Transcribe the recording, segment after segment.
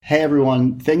Hey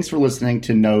everyone, thanks for listening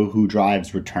to Know Who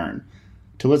Drives Return.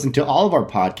 To listen to all of our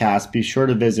podcasts, be sure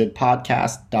to visit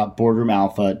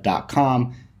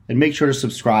podcast.boardroomalpha.com and make sure to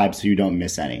subscribe so you don't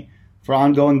miss any. For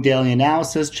ongoing daily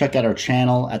analysis, check out our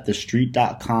channel at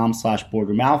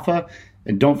thestreet.com/boardroomalpha,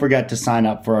 and don't forget to sign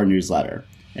up for our newsletter.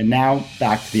 And now,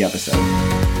 back to the episode.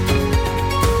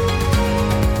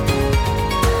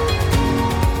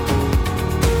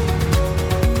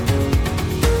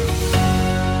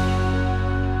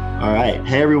 All right.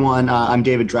 Hey, everyone. I'm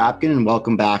David Drapkin, and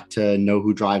welcome back to Know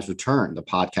Who Drives Return, the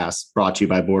podcast brought to you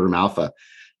by Boardroom Alpha.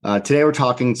 Today, we're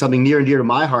talking something near and dear to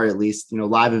my heart, at least,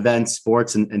 live events,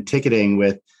 sports, and ticketing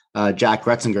with Jack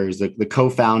Gretzinger, who's the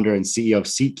co-founder and CEO of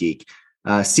SeatGeek.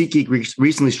 SeatGeek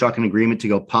recently struck an agreement to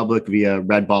go public via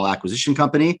Red Ball Acquisition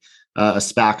Company, a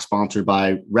SPAC sponsored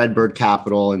by Redbird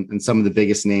Capital and some of the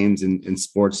biggest names in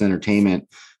sports and entertainment.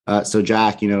 So,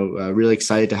 Jack, really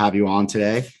excited to have you on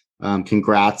today.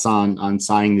 Congrats on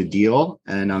signing the deal,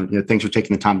 and thanks for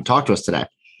taking the time to talk to us today.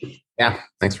 Yeah,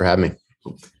 thanks for having me.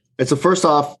 And so first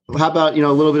off, how about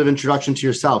a little bit of introduction to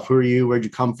yourself? Who are you? Where'd you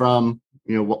come from?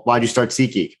 Why'd you start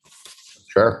SeatGeek?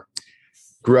 Sure.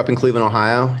 Grew up in Cleveland,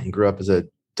 Ohio, and grew up as a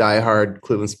diehard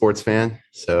Cleveland sports fan.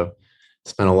 So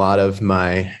spent a lot of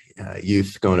my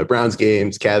youth going to Browns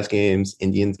games, Cavs games,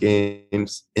 Indians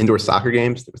games, indoor soccer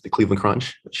games. There was the Cleveland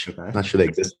Crunch, which I'm not sure they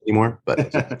exist anymore, but I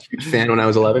was a huge fan when I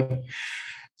was 11.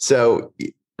 So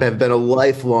I've been a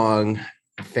lifelong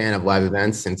fan of live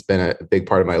events, and it's been a big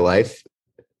part of my life.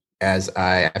 After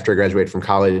I graduated from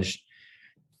college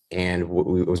and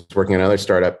was working on another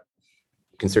startup,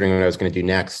 considering what I was going to do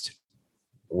next,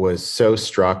 was so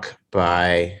struck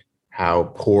by how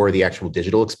poor the actual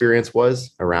digital experience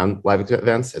was around live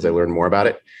events as I learned more about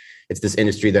it. It's this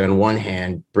industry that on one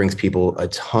hand brings people a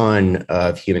ton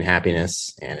of human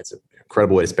happiness, and it's an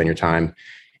incredible way to spend your time.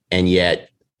 And yet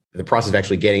the process of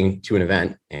actually getting to an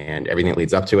event and everything that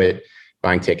leads up to it,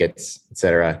 buying tickets, et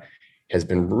cetera, has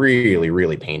been really,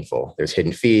 really painful. There's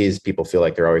hidden fees. People feel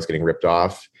like they're always getting ripped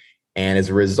off. And as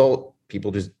a result,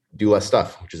 people just do less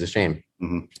stuff, which is a shame.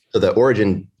 Mm-hmm. So the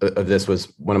origin of this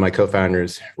was one of my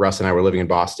co-founders, Russ, and I were living in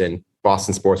Boston.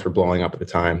 Boston sports were blowing up at the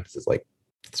time. This is like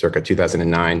circa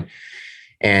 2009.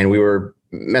 And we were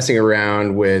messing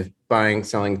around with buying,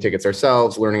 selling tickets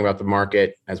ourselves, learning about the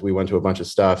market as we went to a bunch of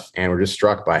stuff. And we're just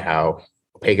struck by how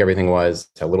opaque everything was,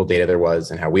 how little data there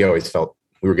was, and how we always felt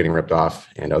we were getting ripped off,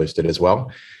 and others did as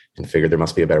well, and figured there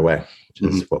must be a better way, which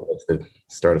is what was the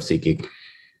start of SeatGeek.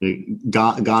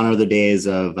 Gone are the days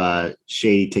of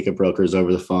shady ticket brokers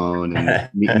over the phone and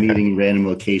meeting random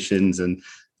locations, and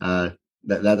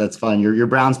that's fun. Your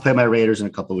Browns play my Raiders in a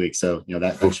couple of weeks, so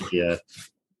that should be I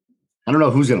don't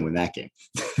know who's going to win that game.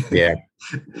 Yeah.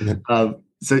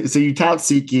 So you tout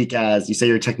SeatGeek as, you say,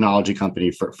 you're a technology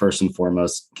company first and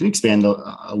foremost. Can you expand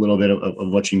a little bit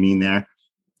of what you mean there?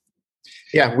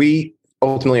 Yeah, we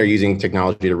ultimately are using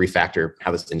technology to refactor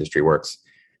how this industry works.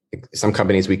 Some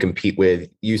companies we compete with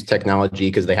use technology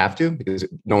because they have to, because it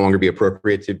no longer be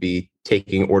appropriate to be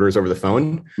taking orders over the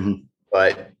phone. Mm-hmm.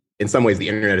 But in some ways, the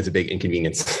internet is a big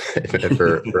inconvenience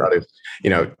for others.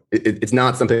 It's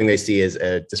not something they see as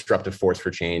a disruptive force for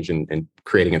change and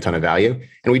creating a ton of value.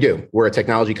 And we do. We're a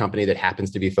technology company that happens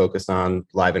to be focused on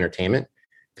live entertainment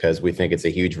because we think it's a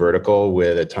huge vertical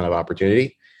with a ton of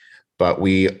opportunity. But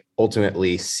we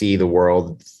ultimately see the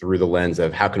world through the lens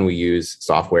of how can we use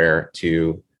software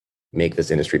to make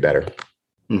this industry better.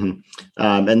 Mm-hmm.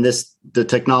 And the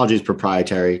technology is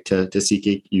proprietary to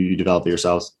SeatGeek. You develop it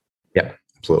yourselves? Yeah,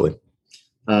 absolutely.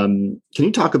 Can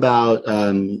you talk about,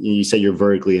 you say you're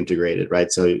vertically integrated,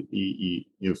 right? So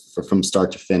you from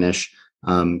start to finish.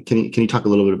 Can you talk a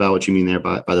little bit about what you mean there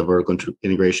by the vertical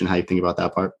integration, how you think about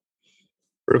that part?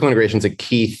 Vertical integration is a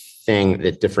key thing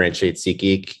that differentiates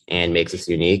SeatGeek and makes us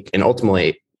unique, and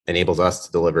ultimately enables us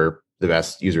to deliver the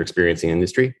best user experience in the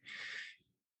industry.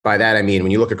 By that, I mean,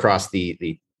 when you look across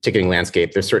the ticketing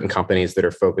landscape, there's certain companies that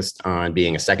are focused on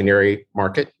being a secondary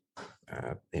market,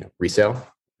 resale.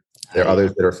 There are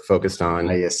others that are focused on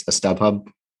a StubHub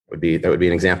that would be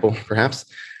an example, perhaps.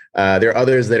 There are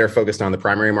others that are focused on the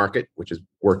primary market, which is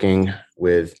working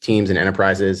with teams and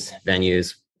enterprises,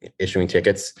 venues, issuing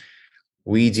tickets.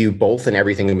 We do both and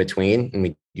everything in between, and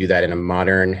we do that in a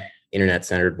modern,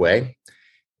 internet-centered way.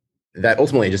 That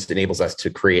ultimately just enables us to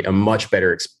create a much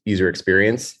better user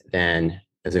experience than,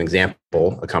 as an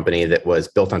example, a company that was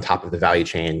built on top of the value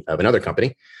chain of another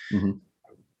company, mm-hmm.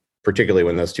 particularly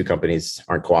when those two companies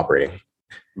aren't cooperating.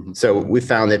 Mm-hmm. So we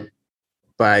found that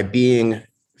by being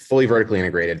fully vertically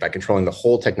integrated, by controlling the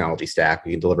whole technology stack,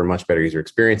 we can deliver much better user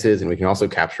experiences, and we can also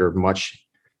capture much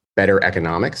better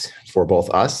economics for both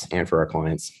us and for our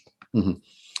clients. Mm-hmm.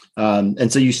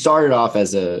 And so you started off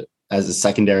as a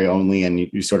secondary only, and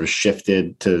you sort of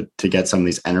shifted to get some of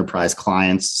these enterprise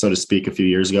clients, so to speak, a few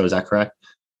years ago. Is that correct?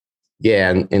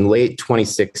 Yeah, in late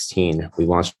 2016, we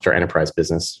launched our enterprise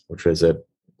business, which was a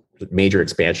major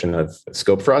expansion of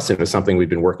scope for us. And it was something we've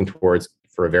been working towards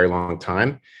for a very long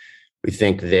time. We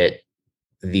think that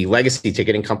the legacy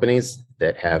ticketing companies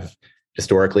that have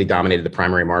historically dominated the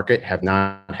primary market have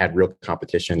not had real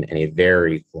competition in a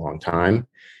very long time.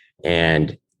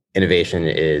 And innovation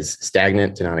is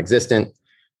stagnant to non-existent.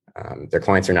 Their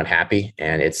clients are not happy.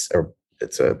 And it's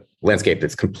a landscape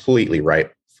that's completely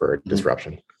ripe for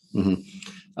disruption. Mm-hmm.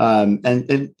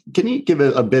 And can you give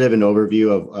a bit of an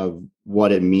overview of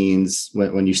what it means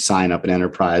when you sign up an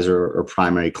enterprise or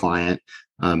primary client,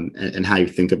 and how you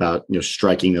think about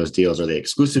striking those deals? Are they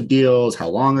exclusive deals? How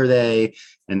long are they?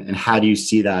 And how do you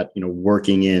see that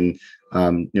working in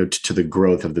to the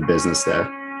growth of the business there?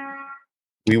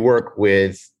 We work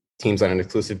with teams on an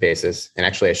exclusive basis, and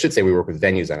actually, I should say we work with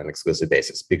venues on an exclusive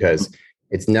basis, because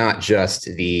it's not just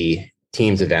the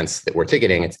teams events that we're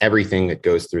ticketing, it's everything that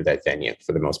goes through that venue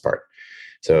for the most part.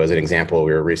 So as an example,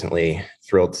 we were recently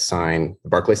thrilled to sign the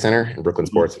Barclays Center in Brooklyn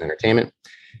Sports and Entertainment.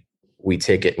 We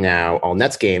ticket now all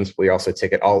Nets games. We also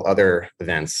ticket all other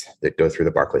events that go through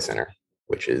the Barclays Center,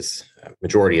 which is a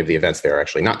majority of the events there are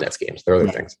actually not Nets games. They're other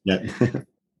things. Yeah.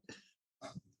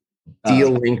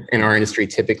 Deal length in our industry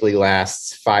typically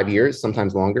lasts 5 years,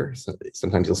 sometimes longer.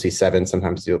 Sometimes you'll see 7,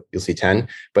 sometimes you'll see 10.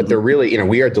 But they're really,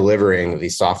 we are delivering the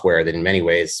software that in many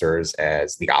ways serves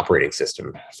as the operating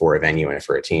system for a venue and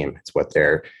for a team. It's what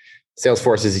their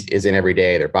Salesforce is in every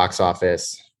day, their box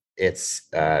office. It's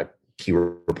key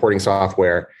reporting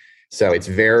software. So it's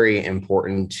very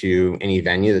important to any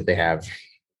venue that they have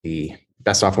the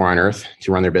best software on earth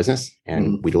to run their business,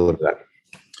 and we deliver that.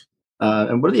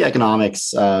 And what do the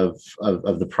economics of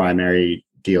the primary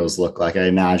deals look like? I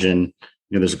imagine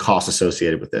there's a cost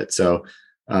associated with it. So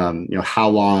how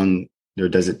long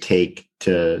does it take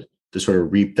to sort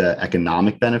of reap the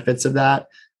economic benefits of that?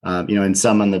 And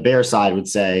some on the bear side would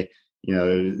say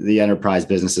the enterprise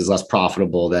business is less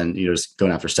profitable than just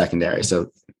going after secondary.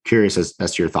 So curious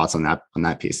as to your thoughts on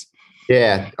that piece.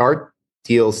 Yeah, our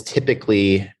deals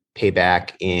typically pay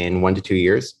back in 1 to 2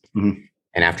 years, and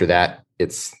after that,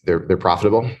 they're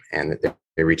profitable and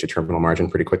they reach a terminal margin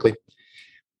pretty quickly.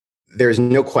 There's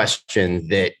no question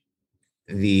that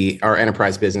our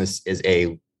enterprise business is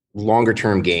a longer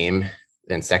term game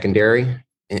than secondary,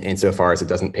 insofar as it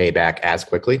doesn't pay back as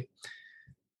quickly.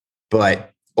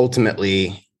 But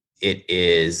ultimately, it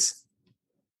is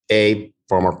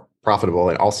far more profitable,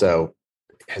 and also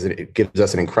it gives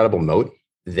us an incredible moat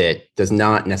that does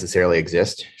not necessarily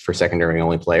exist for secondary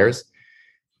only players.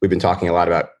 We've been talking a lot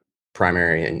about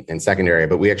primary and secondary,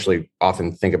 but we actually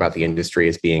often think about the industry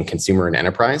as being consumer and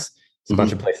enterprise. It's a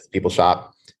bunch of places people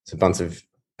shop. It's a bunch of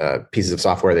pieces of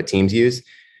software that teams use.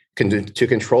 To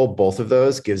control both of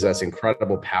those gives us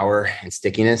incredible power and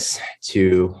stickiness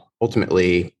to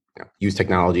ultimately use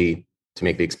technology to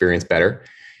make the experience better.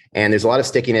 And there's a lot of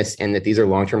stickiness in that these are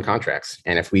long-term contracts.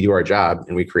 And if we do our job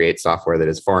and we create software that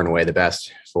is far and away the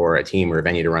best for a team or a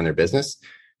venue to run their business,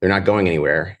 they're not going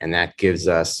anywhere. And that gives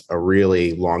us a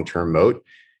really long-term moat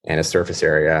and a surface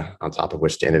area on top of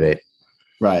which to innovate.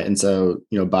 Right. And so,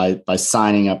 by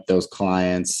signing up those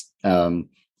clients, it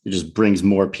just brings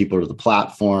more people to the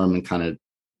platform and kind of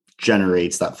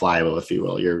generates that flywheel, if you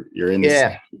will. You're in this.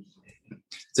 Yeah.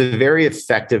 It's a very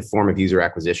effective form of user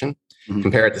acquisition.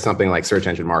 Compare it to something like search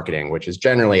engine marketing, which is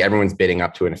generally everyone's bidding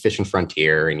up to an efficient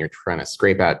frontier and you're trying to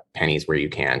scrape out pennies where you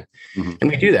can. And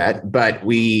we do that, but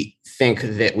we think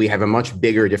that we have a much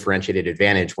bigger differentiated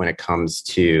advantage when it comes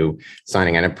to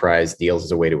signing enterprise deals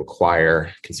as a way to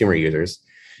acquire consumer users.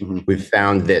 We've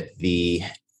found that the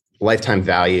lifetime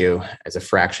value as a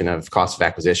fraction of cost of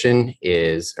acquisition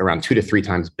is around 2 to 3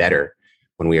 times better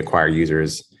when we acquire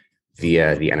users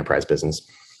via the enterprise business.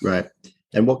 Right.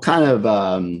 And what kind of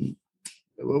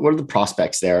what are the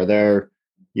prospects there? Are there,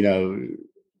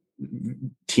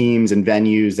 teams and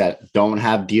venues that don't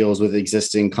have deals with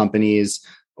existing companies,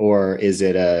 or is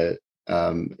it a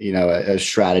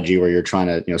strategy where you're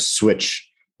trying to, switch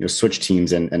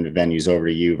teams and venues over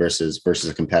to you versus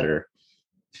a competitor?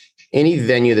 Any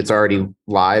venue that's already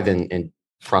live and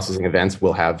processing events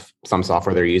will have some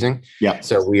software they're using. Yeah.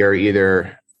 So we are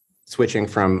either switching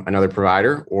from another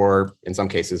provider, or in some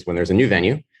cases, when there's a new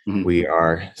venue, we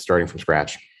are starting from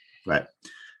scratch. Right.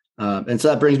 And so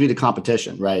that brings me to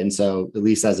competition, right? And so at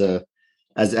least as a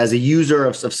user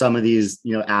of some of these,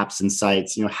 apps and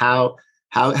sites, how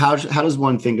does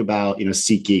one think about,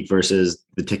 SeatGeek versus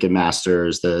the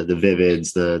Ticketmasters, the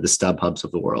Vivids, the StubHubs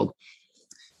of the world?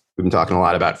 we've been talking a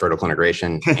lot about vertical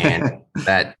integration, and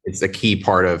that is a key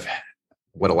part of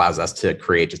what allows us to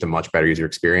create just a much better user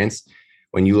experience.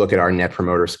 When you look at our Net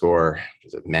Promoter Score,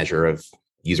 which is a measure of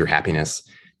user happiness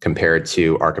compared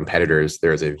to our competitors,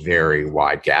 there's a very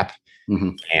wide gap.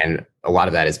 Mm-hmm. And a lot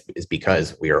of that is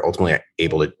because we are ultimately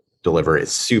able to deliver a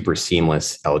super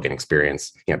seamless, elegant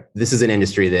experience. This is an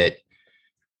industry that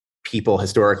people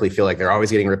historically feel like they're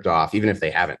always getting ripped off. Even if they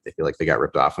haven't, they feel like they got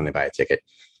ripped off when they buy a ticket,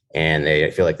 and they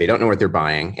feel like they don't know what they're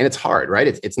buying. And it's hard, right?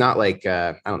 It's not like,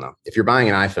 I don't know, if you're buying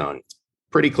an iPhone, it's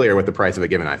pretty clear what the price of a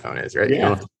given iPhone is, right? Yeah. You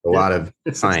don't have a lot of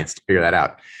science to figure that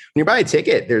out. When you buy a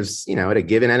ticket, there's, at a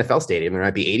given NFL stadium, there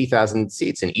might be 80,000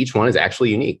 seats, and each one is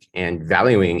actually unique. And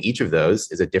valuing each of those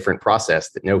is a different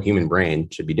process that no human brain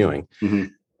should be doing. Mm-hmm.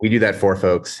 We do that for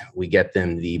folks. We get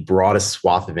them the broadest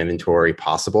swath of inventory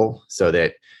possible, so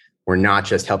that we're not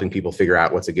just helping people figure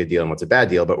out what's a good deal and what's a bad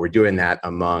deal, but we're doing that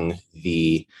among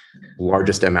the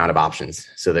largest amount of options,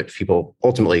 so that people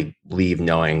ultimately leave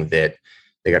knowing that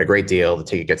they got a great deal. The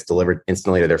ticket gets delivered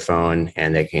instantly to their phone,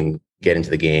 and they can get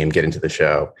into the game, get into the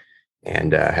show,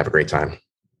 and have a great time.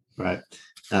 Right.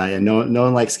 Yeah. No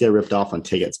one likes to get ripped off on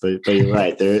tickets, but you're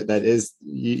right. That is,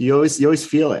 you always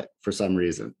feel it for some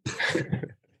reason.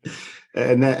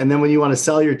 And then when you want to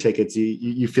sell your tickets,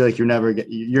 you feel like you're not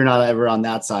ever on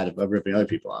that side of ripping other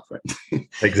people off, right?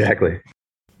 Exactly.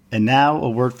 And now a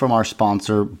word from our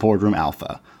sponsor, Boardroom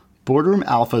Alpha. Boardroom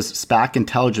Alpha's SPAC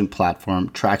Intelligent platform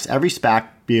tracks every SPAC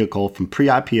vehicle from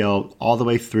pre-IPO all the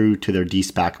way through to their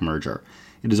de-SPAC merger.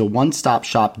 It is a one-stop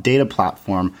shop data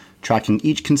platform tracking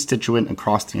each constituent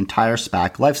across the entire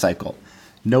SPAC lifecycle.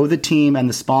 Know the team and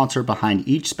the sponsor behind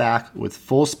each SPAC with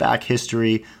full SPAC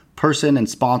history, person and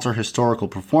sponsor historical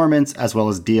performance, as well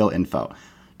as deal info.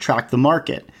 Track the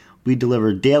market. We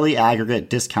deliver daily aggregate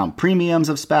discount premiums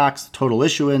of SPACs, total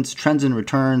issuance, trends and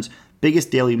returns, biggest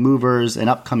daily movers, and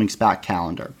upcoming SPAC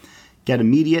calendar. Get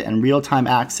immediate and real-time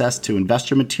access to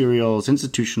investor materials,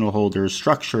 institutional holders,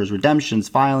 structures, redemptions,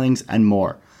 filings, and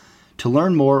more. To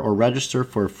learn more or register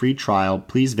for a free trial,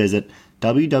 please visit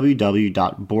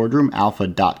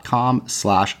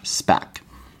www.boardroomalpha.com/SPAC.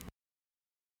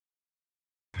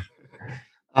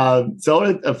 So I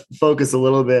want to focus a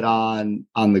little bit on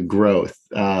the growth.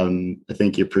 I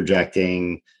think you're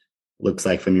projecting, looks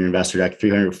like from your investor deck,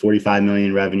 $345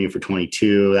 million revenue for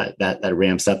 22. That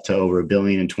ramps up to over $1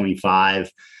 billion in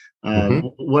 25.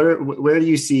 Where do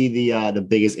you see the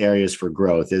biggest areas for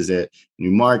growth? Is it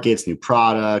new markets, new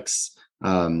products,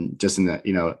 just in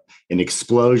the an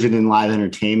explosion in live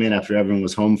entertainment after everyone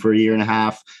was home for a year and a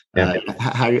half? Yeah.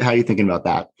 How are you thinking about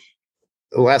that?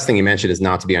 The last thing you mentioned is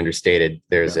not to be understated.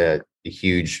 There's a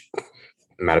huge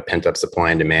amount of pent up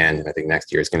supply and demand. And I think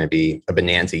next year is going to be a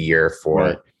bonanza year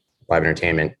for live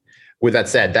entertainment. With that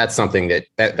said, that's something that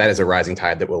is a rising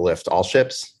tide that will lift all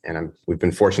ships. And we've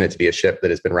been fortunate to be a ship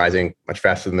that has been rising much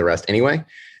faster than the rest anyway.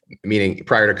 Meaning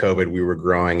prior to COVID, we were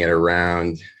growing at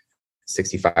around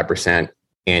 65%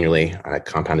 annually on a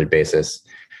compounded basis.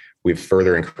 We've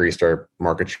further increased our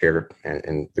market share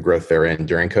and the growth therein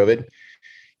during COVID.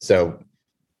 So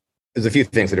there's a few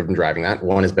things that have been driving that.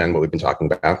 One has been what we've been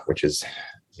talking about, which is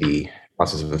the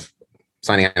process of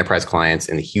signing enterprise clients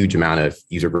and the huge amount of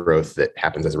user growth that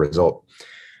happens as a result.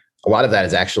 A lot of that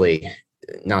is actually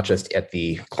not just at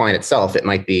the client itself. It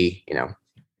might be, I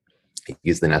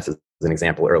used the Nets as an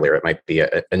example earlier. It might be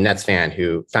a Nets fan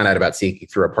who found out about SeatGeek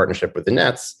through a partnership with the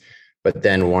Nets, but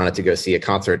then wanted to go see a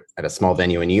concert at a small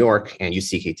venue in New York and use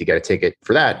SeatGeek to get a ticket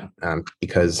for that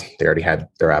because they already had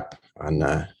their app on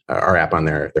our app on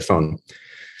their phone.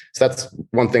 So that's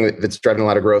one thing that's driving a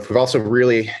lot of growth. We've also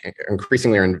really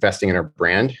increasingly are investing in our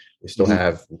brand. We still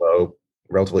have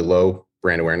relatively low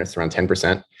brand awareness, around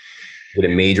 10%. We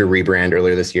did a major rebrand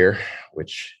earlier this year,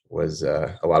 which was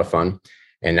a lot of fun.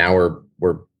 And now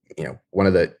we're one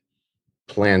of the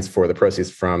plans for the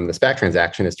proceeds from the SPAC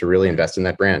transaction is to really invest in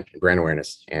that brand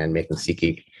awareness and making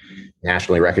SeatGeek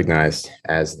nationally recognized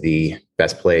as the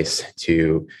best place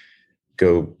to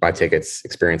go buy tickets,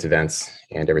 experience events,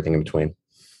 and everything in between.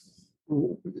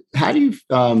 How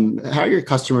are your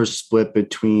customers split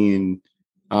between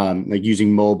like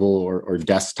using mobile or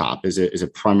desktop? Is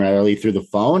it primarily through the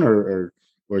phone or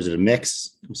is it a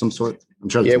mix of some sort? I'm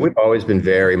sure. Yeah, we've always been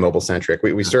very mobile centric.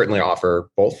 We certainly offer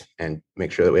both and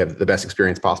make sure that we have the best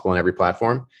experience possible on every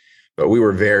platform. But we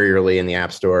were very early in the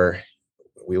App Store.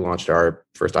 We launched our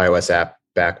first iOS app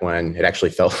back when it actually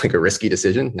felt like a risky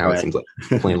decision. Now it seems like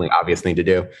a plainly obvious thing to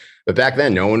do. But back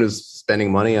then, no one was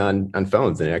spending money on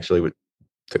phones, and it actually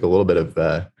took a little bit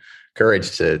of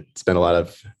courage to spend a lot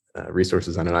of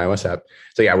resources on an iOS app.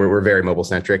 So yeah, we're very mobile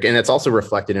centric, and it's also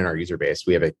reflected in our user base.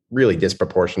 We have a really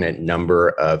disproportionate number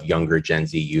of younger Gen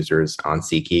Z users on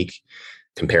SeatGeek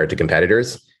compared to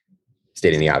competitors,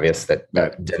 stating the obvious that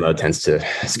demo tends to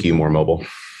skew more mobile.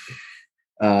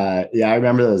 Yeah, I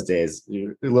remember those days.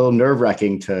 A little nerve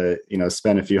wracking to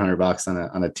spend a few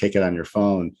 $100 on a ticket on your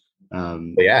phone.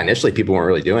 But yeah, initially people weren't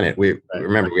really doing it. We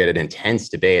remember we had an intense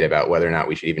debate about whether or not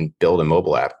we should even build a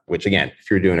mobile app, which again,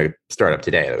 if you're doing a startup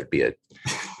today, that would be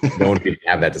no one could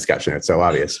have that discussion. It's so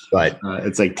obvious, but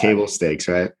it's like table stakes,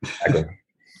 right? Exactly.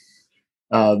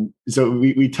 So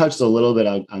we touched a little bit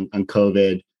on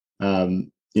COVID.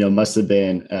 Must have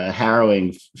been a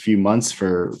harrowing few months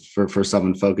for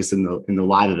someone focused in the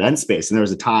live event space. And there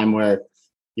was a time where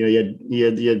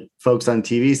you had folks on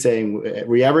TV saying, "Are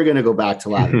we ever going to go back to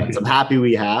live events?" I'm happy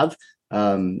we have.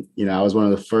 I was one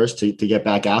of the first to get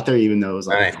back out there, even though it was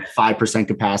like 5%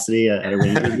 capacity at a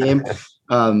Ranger game.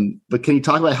 But can you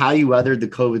talk about how you weathered the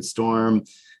COVID storm,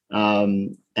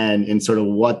 and sort of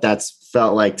what that's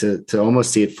felt like to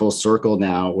almost see it full circle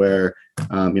now, where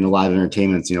live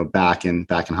entertainment's back and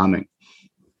humming?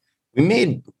 We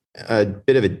made a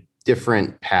bit of a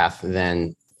different path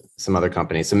than some other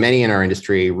companies. So many in our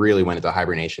industry really went into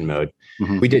hibernation mode.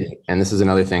 Mm-hmm. We didn't. And this is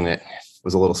another thing that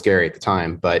was a little scary at the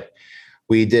time, but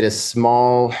we did a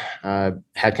small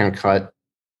headcount cut,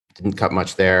 didn't cut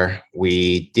much there.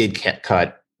 We did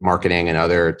cut marketing and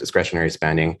other discretionary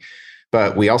spending,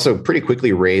 but we also pretty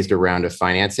quickly raised a round of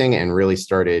financing and really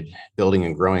started building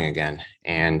and growing again,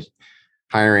 and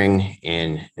hiring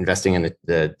and investing in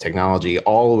the technology,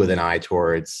 all with an eye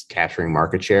towards capturing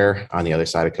market share on the other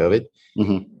side of COVID.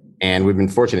 Mm-hmm. And we've been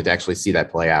fortunate to actually see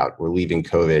that play out. We're leaving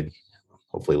COVID,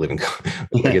 hopefully leaving,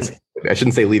 I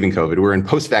shouldn't say leaving COVID. We're in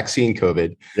post-vaccine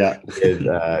COVID with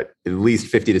at least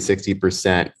 50 to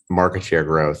 60% market share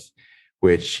growth,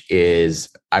 which is,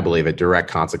 I believe, a direct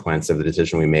consequence of the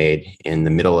decision we made in the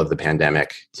middle of the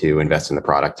pandemic to invest in the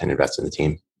product and invest in the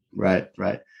team. Right.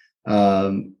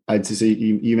 I'd say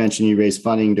you mentioned you raised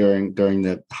funding during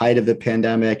the height of the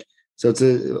pandemic. So it's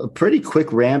a pretty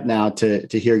quick ramp now to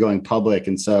here going public.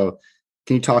 And so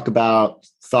can you talk about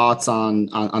thoughts on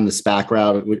the SPAC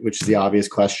route, which is the obvious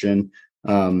question?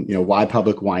 Why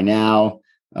public, why now?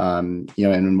 And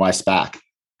why SPAC?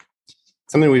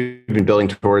 Something we've been building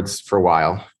towards for a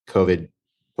while. COVID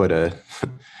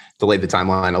delayed the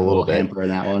timeline a little bit. Hamper in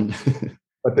that one.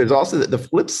 But there's also the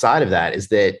flip side of that is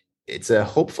that it's a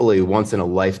hopefully once in a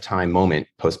lifetime moment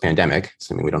post-pandemic,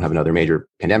 assuming we don't have another major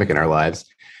pandemic in our lives,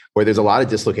 where there's a lot of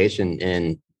dislocation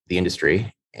in the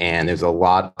industry and there's a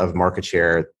lot of market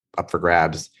share up for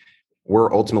grabs.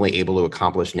 We're ultimately able to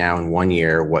accomplish now in 1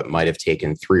 year what might have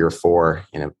taken 3 or 4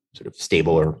 in a sort of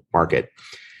stabler market.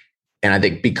 And I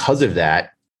think because of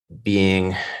that,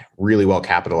 being really well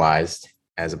capitalized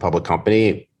as a public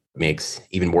company makes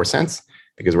even more sense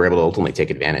because we're able to ultimately take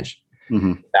advantage.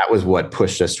 Mm-hmm. That was what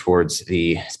pushed us towards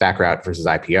the SPAC route versus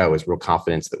IPO, was real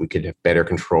confidence that we could have better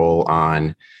control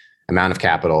on amount of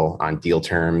capital, on deal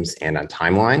terms, and on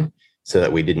timeline so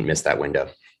that we didn't miss that window.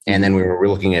 And then we were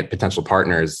looking at potential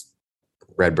partners.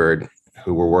 Redbird,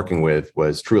 who we're working with,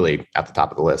 was truly at the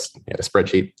top of the list. We had a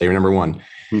spreadsheet. They were number one.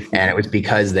 Mm-hmm. And it was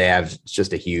because they have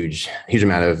just a huge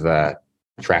amount of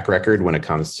track record when it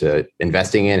comes to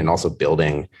investing in and also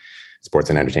building sports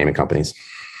and entertainment companies.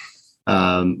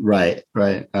 Right.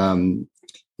 The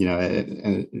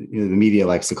media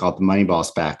likes to call it the Moneyball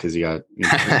SPAC because you got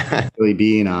Billy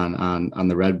Beane on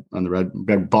the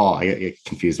red ball. I get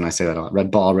confused when I say that a lot.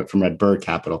 Red ball from Redbird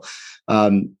Capital.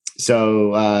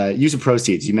 So use of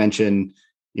proceeds. You mentioned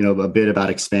a bit about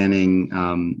expanding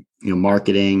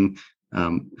marketing.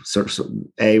 So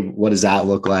A, what does that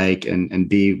look like, and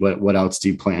B, what else do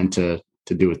you plan to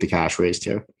do with the cash raised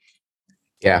here?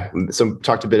 Yeah. So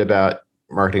talked a bit about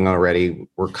marketing already.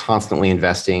 We're constantly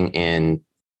investing in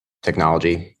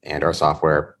technology and our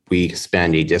software. We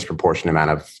spend a disproportionate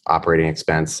amount of operating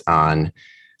expense on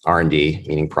R&D,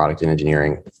 meaning product and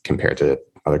engineering, compared to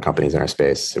other companies in our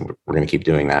space. And we're going to keep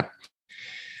doing that.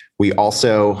 We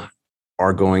also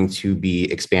are going to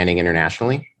be expanding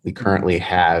internationally. We currently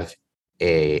have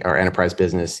our enterprise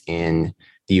business in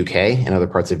the UK and other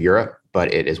parts of Europe,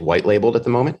 but it is white labeled at the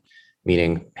moment,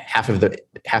 meaning half of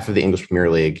the English Premier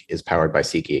League is powered by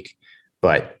SeatGeek.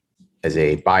 But as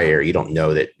a buyer, you don't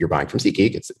know that you're buying from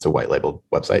SeatGeek. It's a white labeled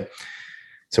website.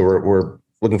 So we're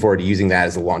looking forward to using that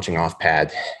as a launching off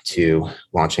pad to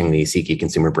launching the SeatGeek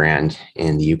consumer brand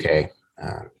in the UK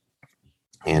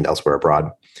and elsewhere abroad.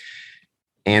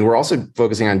 And we're also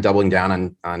focusing on doubling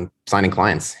down on signing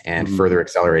clients and further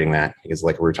accelerating that, because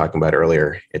like we were talking about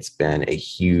earlier, it's been a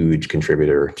huge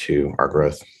contributor to our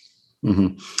growth.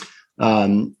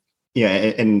 Mm-hmm. Yeah,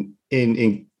 and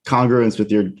in congruence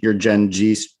with your Gen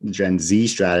Z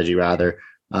strategy, rather,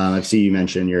 I see you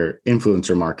mentioned your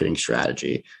influencer marketing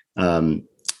strategy,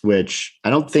 which I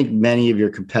don't think many of your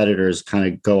competitors kind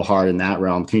of go hard in that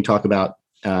realm. Can you talk about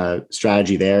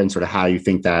strategy there and sort of how you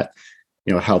think that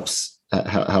helps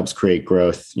create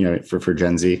growth, for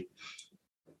Gen Z? We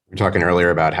were talking earlier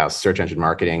about how search engine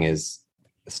marketing is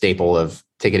a staple of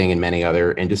ticketing in many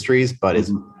other industries, but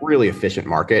it's really efficient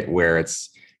market where it's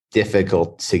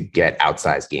difficult to get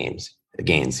outsized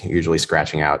gains, usually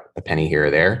scratching out a penny here or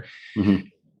there. Mm-hmm.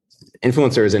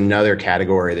 Influencer is another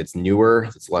category that's newer,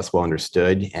 it's less well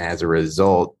understood. And as a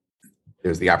result,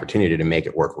 there's the opportunity to make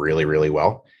it work really, really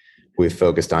well. We've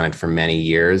focused on it for many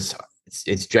years.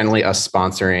 It's generally us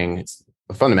sponsoring,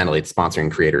 fundamentally it's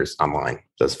sponsoring creators online.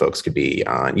 Those folks could be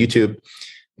on YouTube,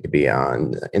 it could be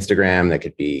on Instagram, that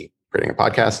could be creating a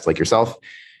podcast like yourself.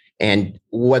 And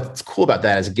what's cool about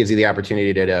that is it gives you the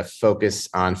opportunity to focus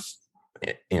on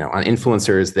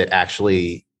influencers that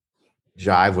actually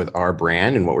jive with our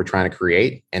brand and what we're trying to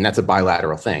create. And that's a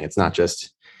bilateral thing. It's not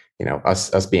just,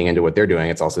 us being into what they're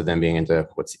doing. It's also them being into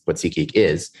what SeatGeek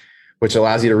is, which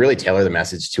allows you to really tailor the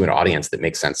message to an audience that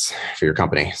makes sense for your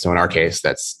company. So in our case,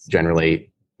 that's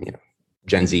generally,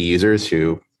 Gen Z users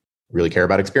who really care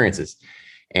about experiences.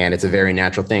 And it's a very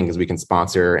natural thing because we can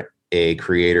sponsor a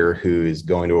creator who's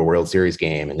going to a World Series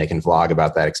game and they can vlog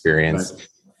about that experience. Right.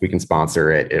 We can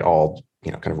sponsor it. It all,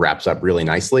 kind of wraps up really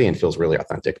nicely and feels really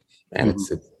authentic. And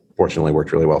it's fortunately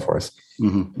worked really well for us.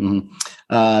 Mm-hmm,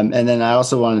 mm-hmm. And then I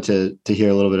also wanted to hear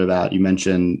a little bit about, you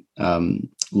mentioned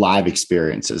live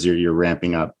experiences. You're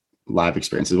ramping up live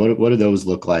experiences. What do those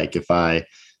look like? If I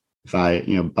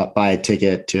buy a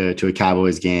ticket to a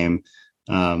Cowboys game,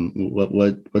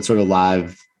 what sort of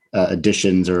live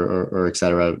additions or et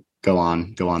cetera go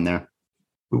on there?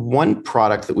 One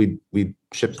product that we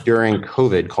shipped during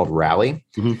COVID called Rally,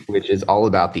 which is all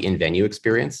about the in-venue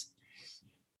experience.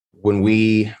 When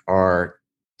we are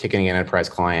ticketing an enterprise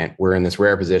client, we're in this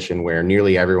rare position where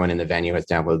nearly everyone in the venue has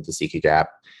downloaded the SeatGeek app.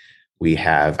 We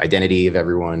have identity of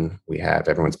everyone. We have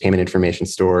everyone's payment information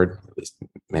stored, at least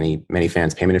many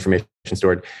fans' payment information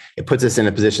stored. It puts us in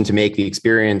a position to make the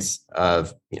experience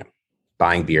of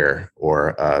buying beer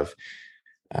or of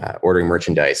ordering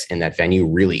merchandise in that venue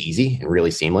really easy and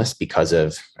really seamless because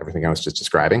of everything I was just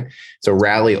describing. So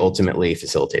Rally ultimately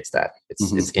facilitates that.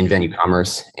 It's in-venue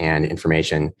commerce and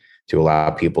information to allow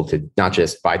people to not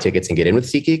just buy tickets and get in with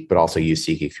SeatGeek, but also use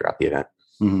SeatGeek throughout the event.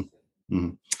 Mm-hmm.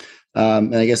 Mm-hmm.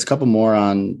 And I guess a couple more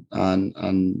on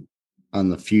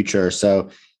the future. So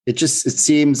it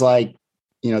seems like,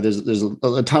 there's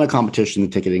a ton of competition in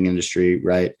the ticketing industry,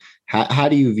 right? How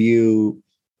do you view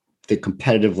the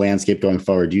competitive landscape going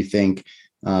forward? Do you think,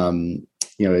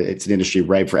 it's an industry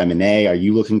ripe for M&A? Are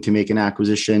you looking to make an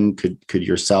acquisition? Could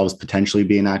yourselves potentially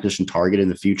be an acquisition target in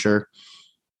the future?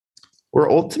 We're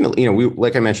ultimately,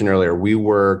 like I mentioned earlier, we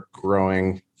were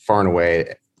growing far and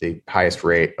away the highest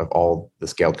rate of all the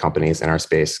scaled companies in our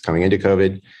space coming into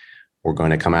COVID. We're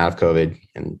going to come out of COVID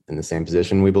in the same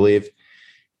position, we believe.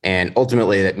 And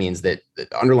ultimately, that means that the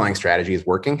underlying strategy is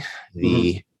working.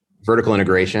 The vertical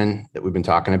integration that we've been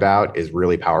talking about is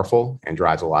really powerful and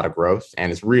drives a lot of growth.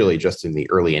 And it's really just in the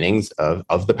early innings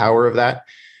of the power of that.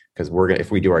 Because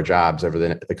if we do our jobs over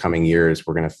the coming years,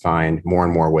 we're going to find more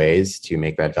and more ways to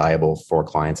make that valuable for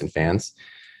clients and fans.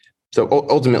 So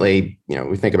ultimately,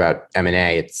 we think about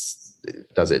M&A,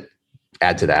 does it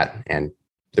add to that? And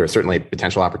there are certainly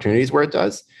potential opportunities where it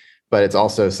does, but it's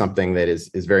also something that is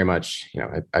very much,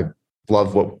 I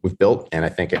love what we've built, and I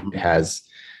think it has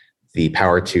the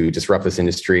power to disrupt this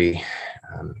industry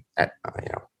on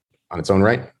its own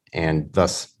right, and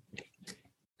thus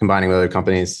combining with other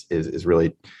companies is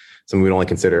really something we'd only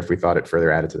consider if we thought it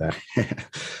further added to that.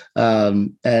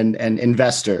 And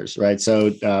investors, right?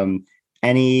 So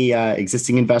any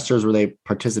existing investors, were they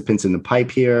participants in the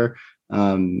pipe here?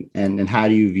 And how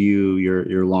do you view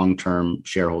your long-term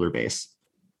shareholder base?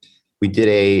 We did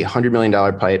a $100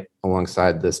 million pipe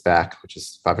alongside the SPAC, which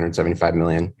is $575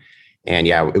 million. And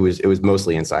yeah, it was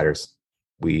mostly insiders.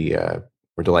 We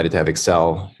were delighted to have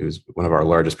Accel, who's one of our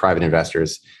largest private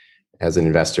investors, as an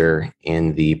investor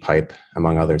in the pipe,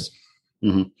 among others.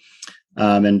 Mm-hmm.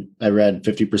 And I read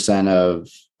 50%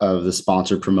 of the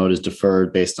sponsor promote is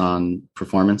deferred based on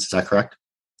performance. Is that correct?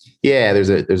 Yeah, there's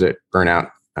a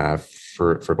burnout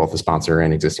for both the sponsor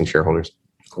and existing shareholders.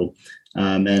 Cool.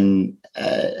 And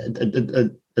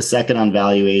a second on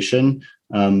valuation,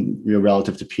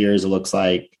 relative to peers, it looks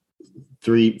like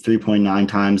 3.9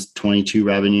 times 22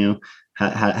 revenue.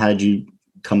 How did you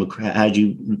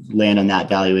land on that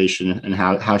valuation, and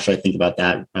how should I think about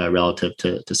that relative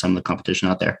to some of the competition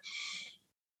out there?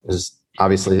 There's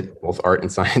obviously both art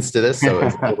and science to this. So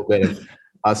it's a little bit of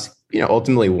us,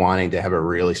 ultimately wanting to have a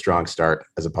really strong start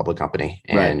as a public company,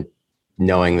 and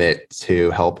knowing that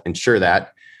to help ensure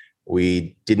that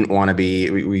we didn't want to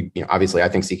be, obviously I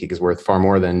think SeatGeek is worth far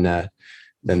more than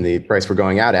the price we're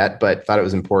going out at, but thought it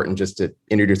was important just to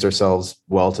introduce ourselves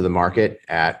well to the market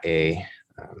at a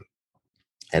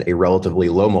relatively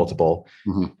low multiple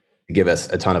to give us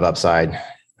a ton of upside,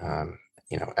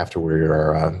 after we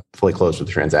are fully closed with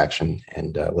the transaction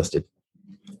and listed.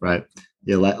 Right.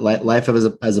 Yeah. Life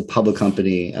as a public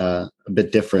company, a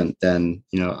bit different than,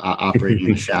 operating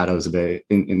in the shadows a bit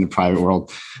in the private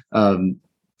world.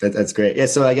 That's great. Yeah.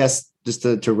 So I guess just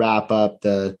to wrap up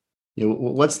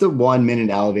what's the 1 minute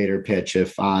elevator pitch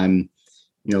if I'm,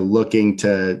 looking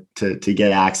to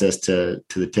get access to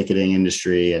the ticketing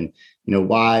industry, and,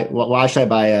 why should I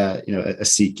buy a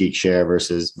SeatGeek share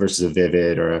versus a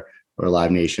Vivid or a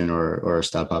Live Nation or a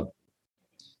StubHub?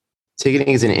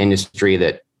 Ticketing is an industry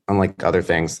that, unlike other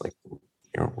things like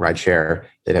rideshare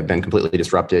that have been completely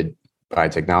disrupted by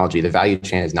technology, the value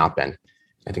chain has not been.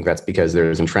 I think that's because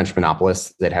there's entrenched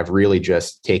monopolists that have really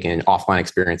just taken offline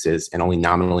experiences and only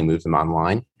nominally moved them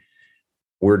online.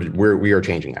 We are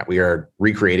changing that. We are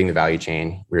recreating the value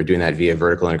chain. We are doing that via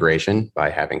vertical integration by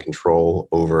having control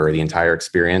over the entire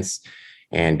experience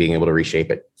and being able to reshape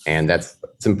it. And it's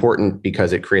important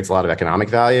because it creates a lot of economic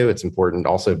value. It's important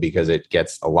also because it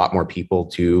gets a lot more people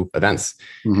to events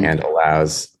and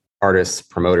allows artists,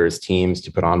 promoters, teams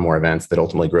to put on more events that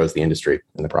ultimately grows the industry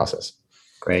in the process.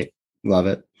 Great. Love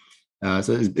it.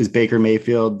 So is Baker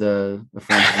Mayfield the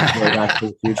front quarterback for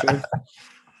the future?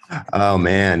 Oh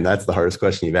man, that's the hardest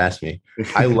question you've asked me.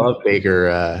 I love Baker.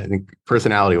 I think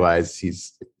personality-wise,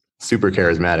 he's super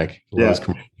charismatic. Yeah.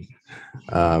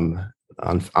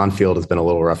 On field has been a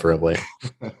little rougher of late.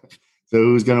 So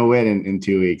who's going to win in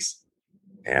 2 weeks?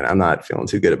 And I'm not feeling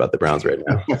too good about the Browns right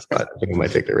now. So I think I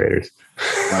might take the Raiders.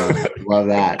 Love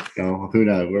that. Who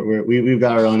knows? We've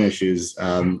got our own issues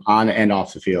on and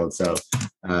off the field. So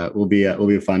will be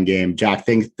a fun game. Jack,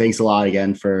 thanks a lot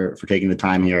again for taking the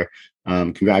time here.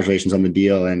 Congratulations on the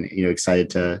deal, and excited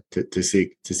to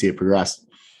see it progress.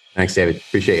 Thanks, David.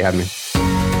 Appreciate you having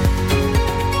me.